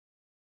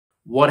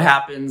what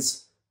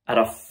happens at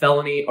a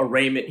felony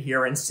arraignment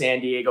here in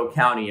San Diego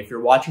County. If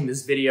you're watching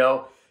this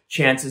video,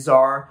 chances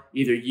are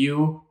either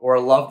you or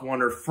a loved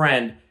one or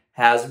friend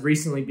has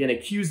recently been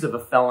accused of a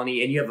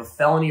felony and you have a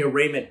felony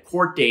arraignment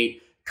court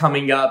date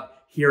coming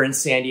up here in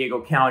San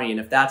Diego County. And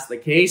if that's the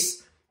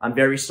case, I'm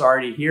very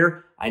sorry to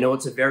hear. I know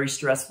it's a very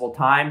stressful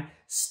time.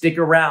 Stick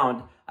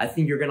around. I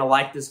think you're going to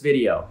like this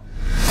video.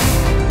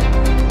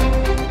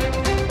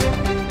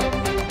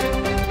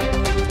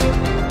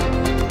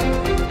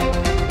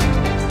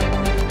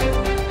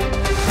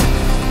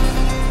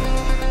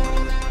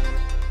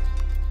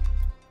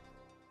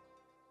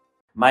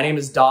 My name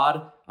is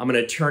Dod. I'm an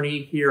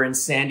attorney here in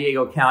San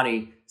Diego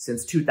County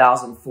since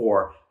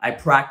 2004. I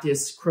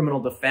practice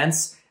criminal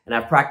defense, and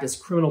I've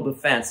practiced criminal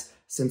defense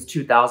since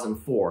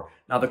 2004.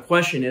 Now, the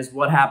question is,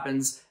 what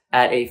happens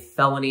at a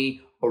felony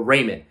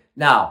arraignment?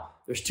 Now,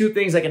 there's two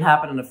things that can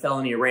happen in a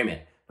felony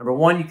arraignment. Number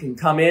one, you can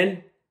come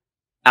in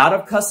out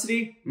of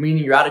custody,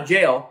 meaning you're out of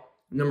jail.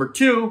 Number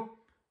two,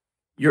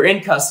 you're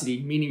in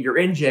custody, meaning you're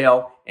in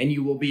jail, and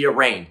you will be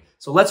arraigned.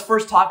 So let's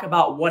first talk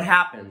about what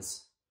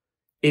happens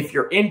if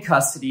you're in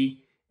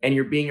custody and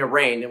you're being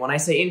arraigned. And when I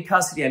say in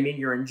custody, I mean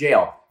you're in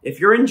jail. If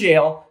you're in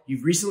jail,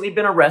 you've recently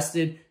been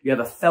arrested, you have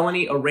a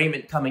felony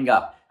arraignment coming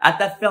up. At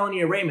that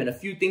felony arraignment, a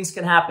few things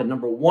can happen.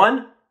 Number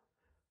one,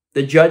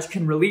 the judge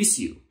can release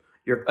you.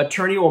 Your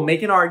attorney will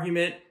make an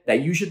argument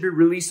that you should be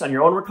released on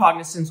your own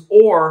recognizance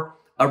or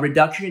a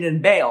reduction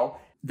in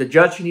bail. The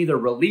judge can either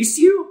release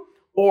you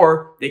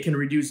or they can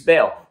reduce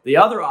bail. The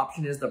other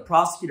option is the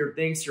prosecutor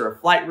thinks you're a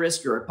flight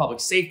risk, you're a public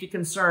safety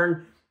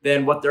concern.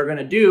 Then what they're going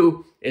to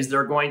do is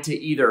they're going to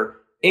either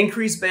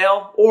increase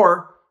bail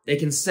or they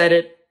can set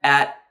it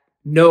at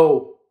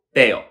no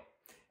bail.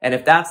 And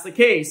if that's the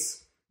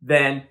case,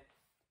 then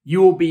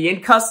you will be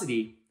in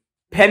custody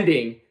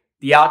pending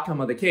the outcome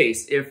of the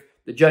case. If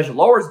the judge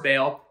lowers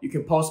bail, you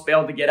can post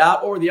bail to get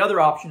out, or the other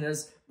option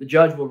is the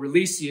judge will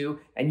release you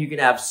and you can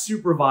have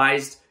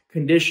supervised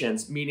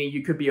conditions, meaning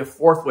you could be a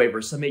fourth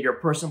waiver, submit your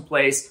person,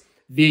 place,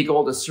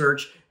 vehicle to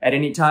search at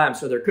any time.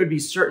 So there could be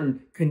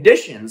certain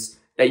conditions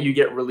that you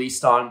get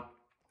released on,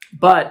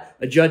 but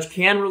a judge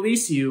can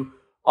release you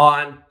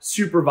on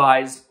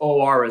supervised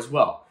OR as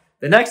well.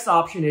 The next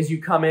option is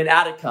you come in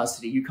out of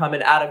custody, you come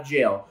in out of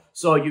jail.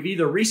 So you've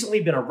either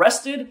recently been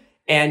arrested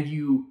and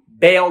you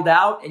bailed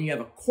out and you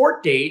have a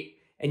court date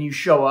and you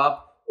show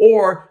up,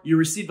 or you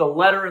received a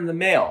letter in the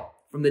mail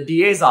from the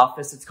DA's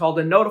office. It's called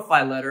a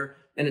notify letter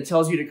and it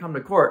tells you to come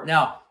to court.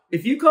 Now,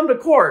 if you come to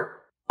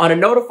court on a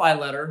notify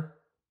letter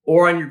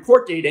or on your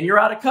court date and you're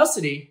out of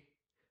custody,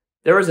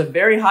 there is a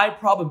very high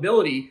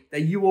probability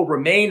that you will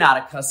remain out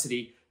of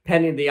custody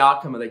pending the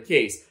outcome of the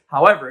case.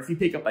 However, if you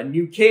pick up a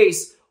new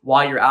case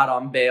while you're out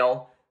on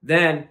bail,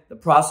 then the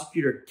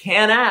prosecutor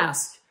can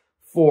ask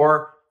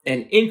for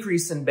an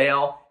increase in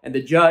bail and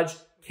the judge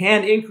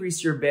can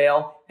increase your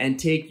bail and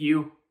take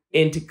you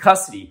into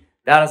custody.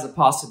 That is a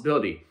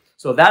possibility.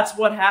 So that's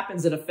what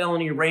happens at a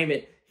felony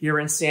arraignment here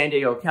in San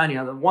Diego County.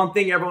 Now, the one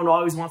thing everyone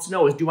always wants to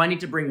know is, do I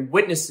need to bring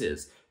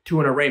witnesses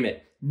to an arraignment?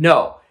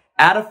 No.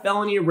 At a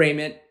felony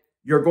arraignment,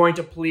 you're going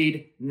to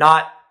plead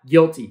not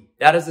guilty.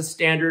 That is a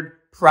standard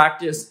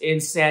practice in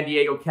San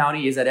Diego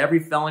County, is at every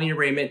felony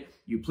arraignment,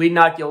 you plead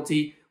not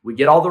guilty. We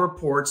get all the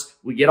reports.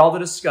 We get all the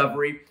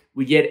discovery.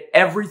 We get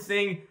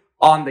everything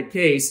on the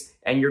case,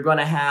 and you're going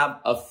to have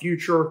a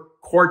future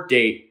court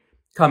date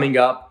coming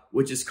up,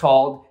 which is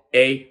called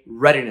a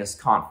readiness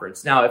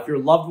conference. Now, if your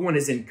loved one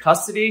is in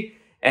custody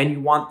and you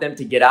want them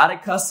to get out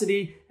of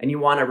custody and you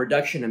want a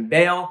reduction in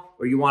bail,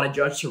 or you want a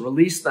judge to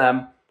release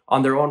them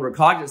on their own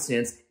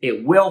recognizance,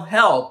 it will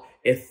help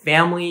if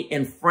family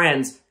and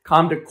friends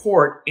come to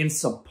court in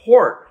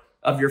support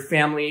of your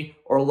family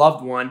or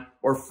loved one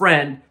or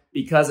friend,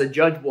 because a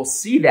judge will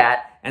see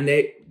that, and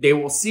they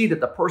will see that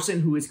the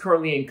person who is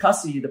currently in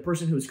custody, the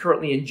person who is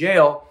currently in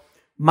jail,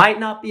 might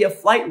not be a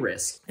flight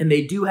risk, and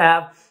they do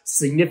have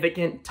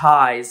significant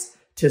ties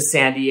to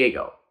San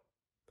Diego.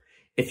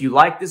 If you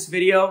like this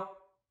video,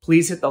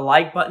 please hit the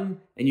like button,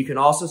 and you can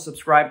also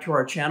subscribe to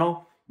our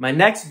channel. My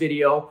next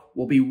video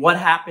will be what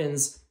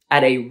happens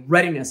at a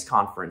readiness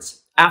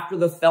conference. After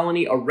the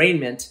felony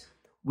arraignment,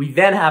 we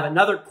then have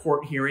another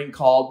court hearing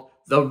called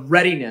the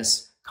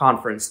readiness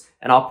conference.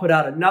 And I'll put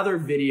out another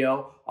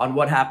video on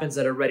what happens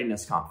at a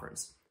readiness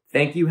conference.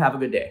 Thank you. Have a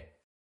good day.